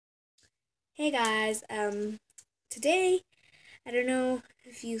Hey guys, today, I don't know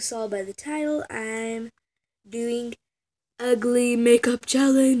if you saw by the title, I'm doing ugly makeup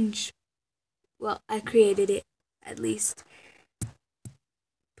challenge. Well, I created it, at least.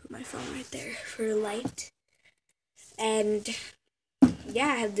 Put my phone right there for the light. And yeah,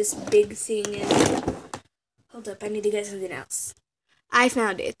 I have this big thing and hold up, I need to get something else. I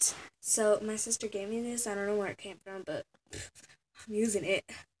found it. So my sister gave me this. I don't know where it came from, but I'm using it.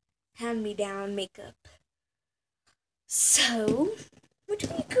 Hand me down makeup. So, what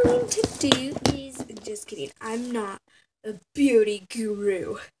we're going to do is, just kidding, I'm not a beauty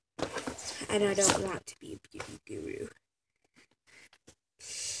guru. And I don't want to be a beauty guru.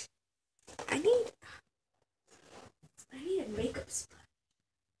 I need a makeup sponge.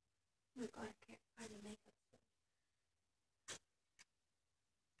 Oh my god, I can't find a makeup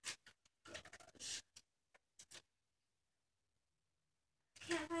sponge. I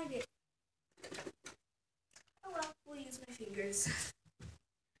can't find it. Oh well, we'll use my fingers.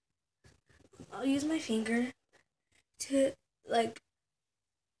 I'll use my finger to,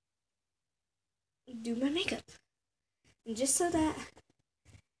 do my makeup. And just so that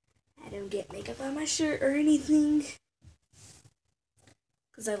I don't get makeup on my shirt or anything.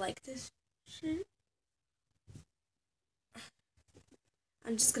 Because I like this shirt.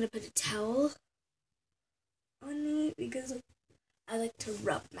 I'm just going to put a towel on it because I like to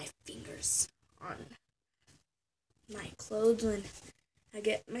rub my fingers on my clothes when I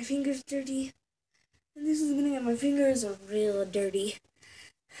get my fingers dirty. And this is going to get my fingers real dirty.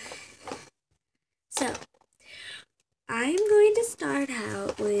 So, I'm going to start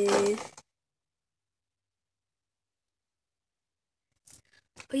out with,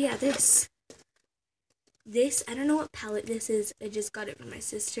 this. This, I don't know what palette this is. I just got it from my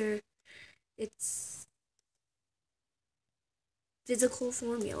sister. It's Physical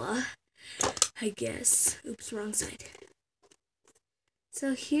Formula, I guess. Oops, wrong side.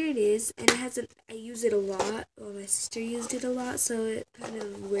 So here it is, and it hasn't, I use it a lot. Well, my sister used it a lot, so it kind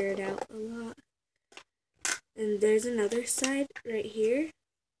of wear it out a lot. And there's another side right here.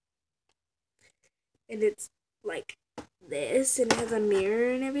 And it's like this, and it has a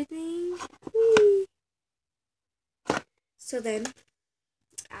mirror and everything. Whee! So then,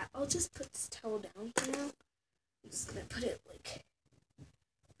 I'll just put this towel down for now. I'm just gonna put it like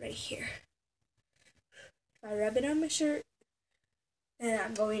right here. If I rub it on my shirt, then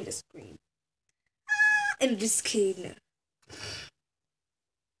I'm going to scream. I'm just kidding.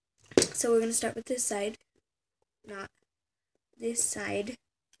 So we're gonna start with this side, not this side,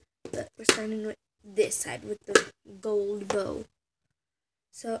 but we're starting with this side with the gold bow.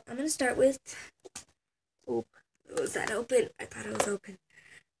 So I'm gonna start with, was that open? I thought it was open.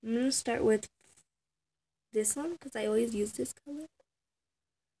 I'm gonna start with this one because I always use this color.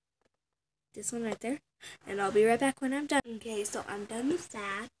 This one right there. And I'll be right back when I'm done. Okay, so I'm done with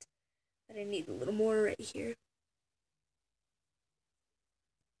that. But I need a little more right here.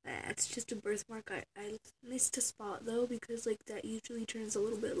 That's just a birthmark. I missed a spot though because that usually turns a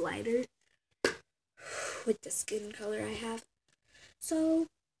little bit lighter with the skin color I have. So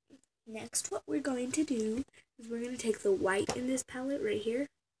next what we're going to do is we're going to take the white in this palette right here.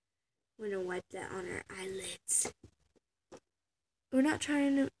 We're going to wipe that on our eyelids. We're not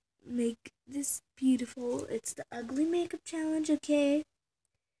trying to make this beautiful. It's the ugly makeup challenge, okay?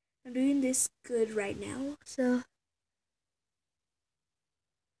 I'm doing this good right now, so.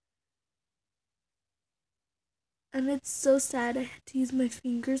 And it's so sad I had to use my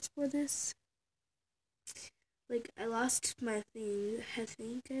fingers for this. I lost my thing. I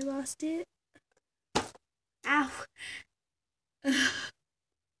think I lost it. Ow!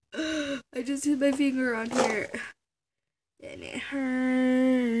 I just hit my finger on here. And it hurts.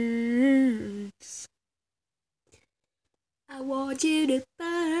 I want you to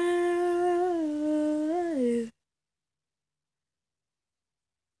burn.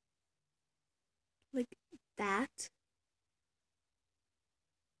 Like that.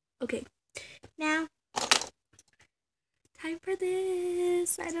 Okay. Now, time for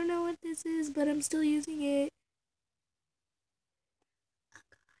this. I don't know what this is, but I'm still using it. Oh,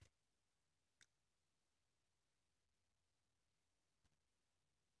 God.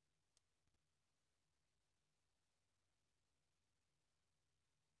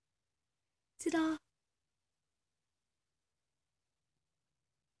 Ta-da!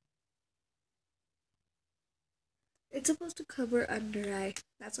 It's supposed to cover under eye.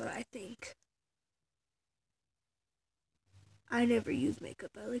 That's what I think. I never use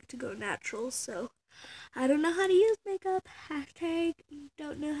makeup. I like to go natural, so I don't know how to use makeup. Hashtag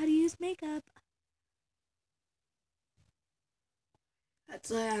don't know how to use makeup. That's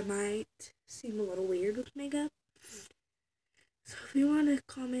why I might seem a little weird with makeup. So if you want to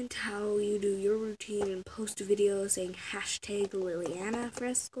comment how you do your routine and post a video saying hashtag Liliana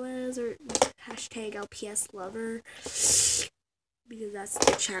Fresquez or hashtag LPS Lover, because that's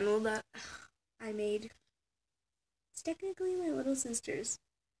the channel that I made. It's technically my little sister's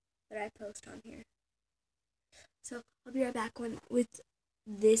that I post on here. So I'll be right back with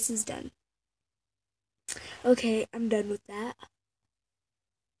this is done. Okay, I'm done with that.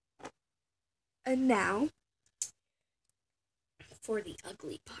 And now for the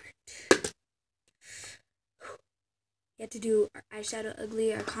ugly part. You have to do our eyeshadow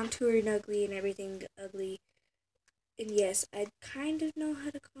ugly, our contouring ugly, and everything ugly. And yes, I kind of know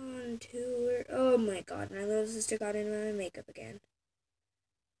how to contour. Oh my god, my little sister got into my makeup again.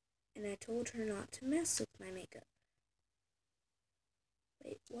 And I told her not to mess with my makeup.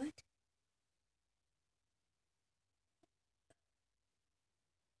 Wait, what?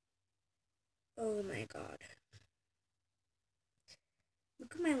 Oh my god.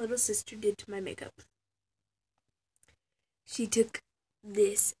 Look what my little sister did to my makeup. She took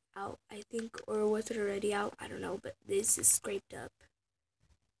this out, I think, or was it already out? I don't know, but this is scraped up.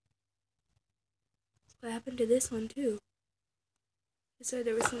 What happened to this one too? I said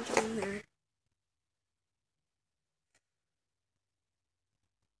there was something in there.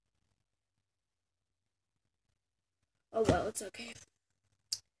 Oh well, it's okay.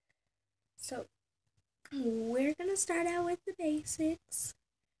 So, we're gonna start out with the basics.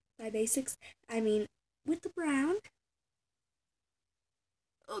 By basics, I mean with the brown.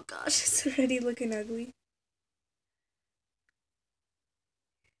 Oh gosh, it's already looking ugly.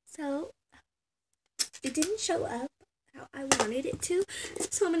 So, it didn't show up how I wanted it to,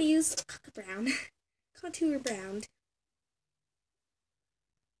 so I'm gonna use brown, contour brown.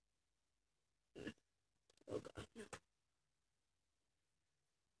 Oh god, no.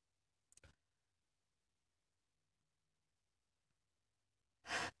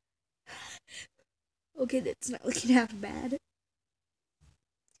 Okay, that's not looking half bad.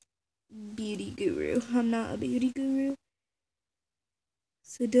 Beauty guru. I'm not a beauty guru.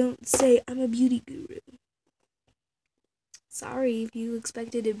 So don't say I'm a beauty guru. Sorry, if you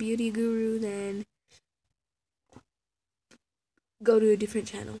expected a beauty guru, then go to a different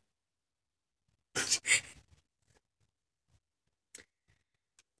channel.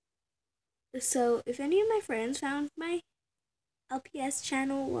 So, if any of my friends found my LPS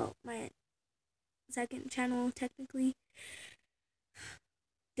channel, well, my second channel technically,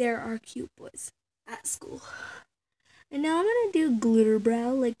 there are cute boys at school. And now I'm gonna do glitter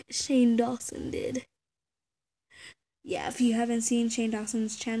brow like Shane Dawson did. Yeah, if you haven't seen Shane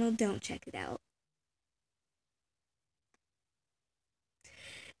Dawson's channel, don't check it out.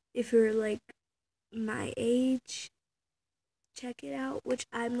 If you're like my age, check it out, which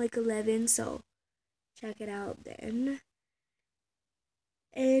I'm like 11, so check it out then.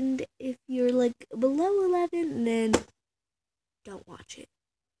 And if you're like below 11, then don't watch it.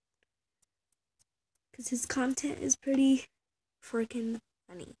 Because his content is pretty freaking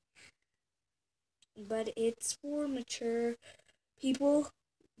funny. But it's for mature people,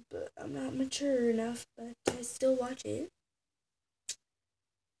 but I'm not mature enough, but I still watch it.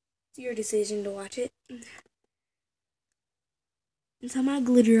 It's your decision to watch it. And so my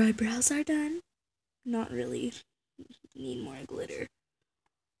glitter eyebrows are done. Not really. Need more glitter.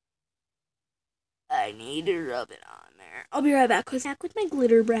 I need to rub it on there. I'll be right back with my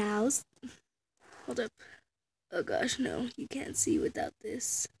glitter brows. Hold up. Oh gosh, no. You can't see without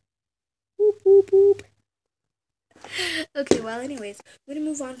this. Boop, boop, boop. Okay, well, anyways, we're gonna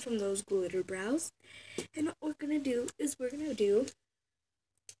move on from those glitter brows. And what we're gonna do is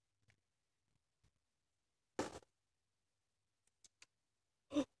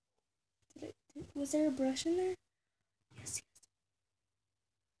was there a brush in there? Yes.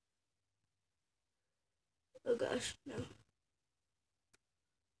 Oh gosh, no.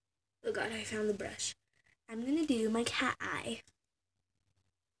 Oh god, I found the brush. I'm gonna do my cat eye.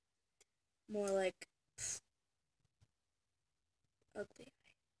 More like ugly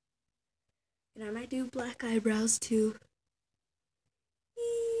eye. And I might do black eyebrows too.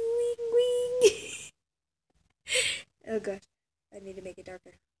 Wing, wing. Oh gosh, I need to make it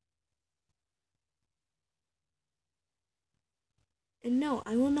darker. And no,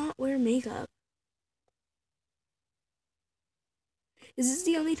 I will not wear makeup. Is this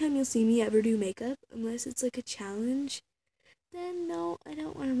the only time you'll see me ever do makeup? Unless it's like a challenge? Then no, I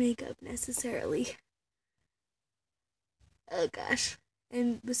don't wear makeup necessarily. Oh gosh.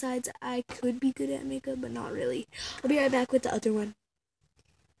 And besides, I could be good at makeup, but not really. I'll be right back with the other one.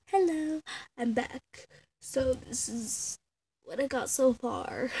 Hello, I'm back. So this is what I got so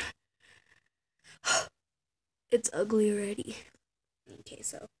far. It's ugly already.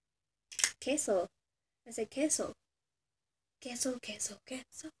 Queso. Queso. I said queso. Queso, queso,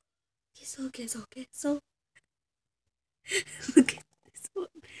 queso. Queso, queso, queso. Look at this one.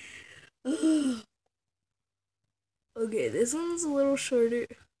 Okay, this one's a little shorter.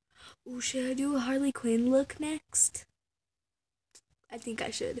 Oh, should I do a Harley Quinn look next? I think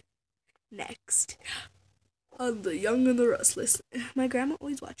I should. Next. On The Young and the Restless. My grandma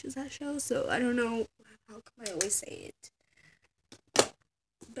always watches that show, so I don't know how come I always say it.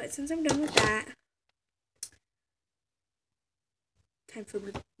 But since I'm done with that, time for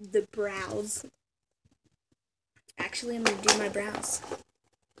the brows. Actually, I'm going to do my brows.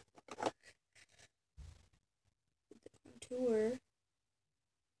 The contour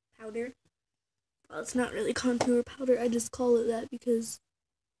powder. Well, it's not really contour powder. I just call it that because,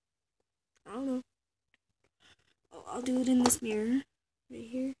 I don't know. I'll do it in this mirror right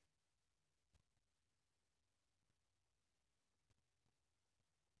here.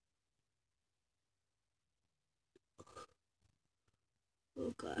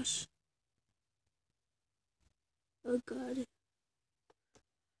 Oh gosh. Oh god.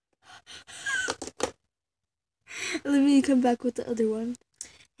 Let me come back with the other one.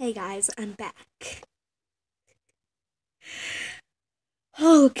 Hey guys, I'm back.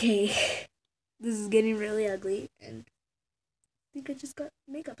 Okay. This is getting really ugly, and I think I just got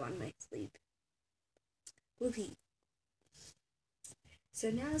makeup on my sleeve. Whoopee. So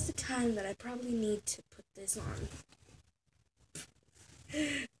now is the time that I probably need to put this on.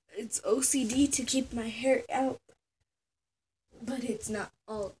 It's OCD to keep my hair out, but it's not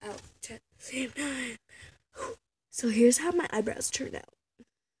all out at the same time. So here's how my eyebrows turned out.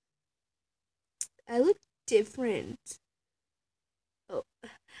 I look different. Oh,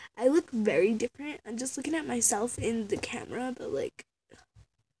 I look very different. I'm just looking at myself in the camera, but like,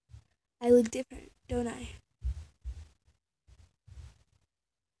 I look different, don't I?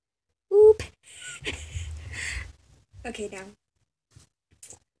 Oop. Okay, now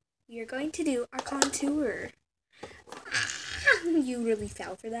we are going to do our contour. You really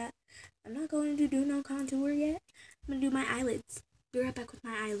fell for that. I'm not going to do no contour yet. I'm gonna do my eyelids. Be right back with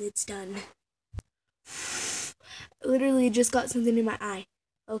my eyelids done. Literally just got something in my eye.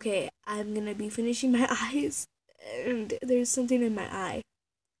 Okay, I'm gonna be finishing my eyes, and there's something in my eye.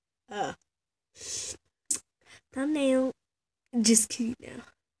 Thumbnail. Just kidding now.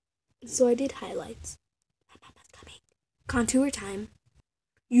 So I did highlights. My mama's coming. Contour time.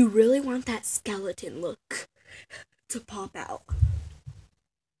 You really want that skeleton look to pop out.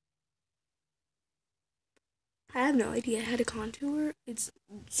 I have no idea how to contour. It's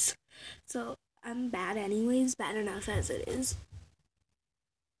so I'm bad anyways, bad enough as it is.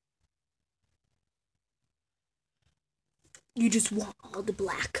 You just want all the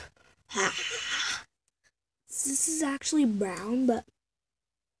black. This is actually brown, but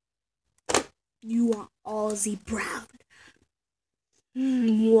you want all the brown.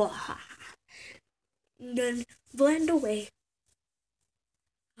 Then blend away.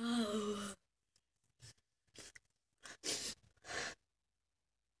 Oh.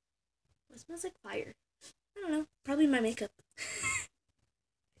 What smells like fire? I don't know. Probably my makeup.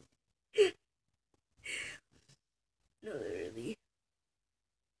 No, literally.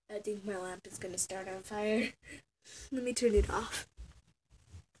 I think my lamp is gonna start on fire. Let me turn it off.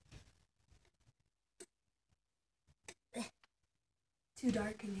 Too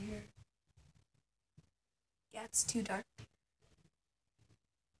dark in here. Yeah, it's too dark.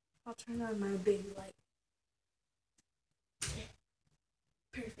 I'll turn on my big light.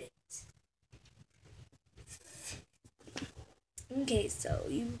 Perfect. Okay, so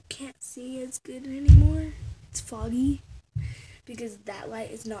you can't see as good anymore. It's foggy because that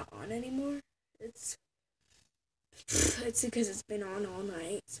light is not on anymore. It's because it's been on all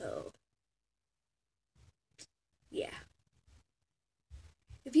night, so yeah.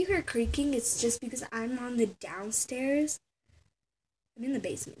 If you hear creaking, it's just because I'm on the downstairs. I'm in the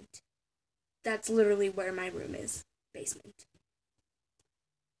basement. That's literally where my room is. Basement.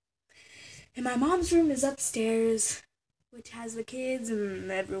 And my mom's room is upstairs, which has the kids and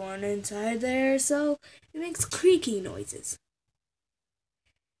everyone inside there, so it makes creaky noises.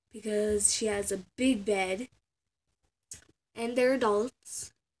 Because she has a big bed, and they're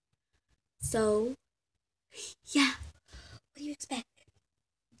adults. So, yeah. What do you expect?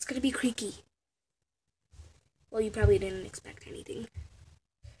 It's gonna be creaky. Well, you probably didn't expect anything.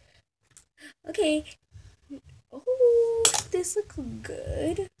 Okay. Oh, this looks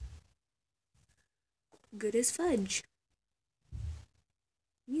good. Good as fudge.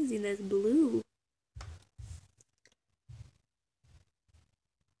 I'm using this blue.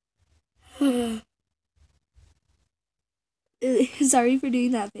 Sorry for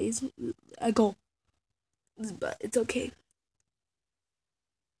doing that face. I go. But it's okay.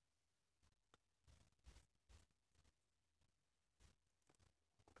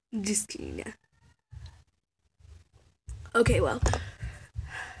 Just kidding. Yeah. Okay, well.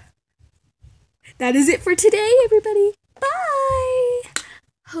 That is it for today, everybody. Bye.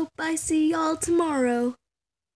 Hope I see y'all tomorrow.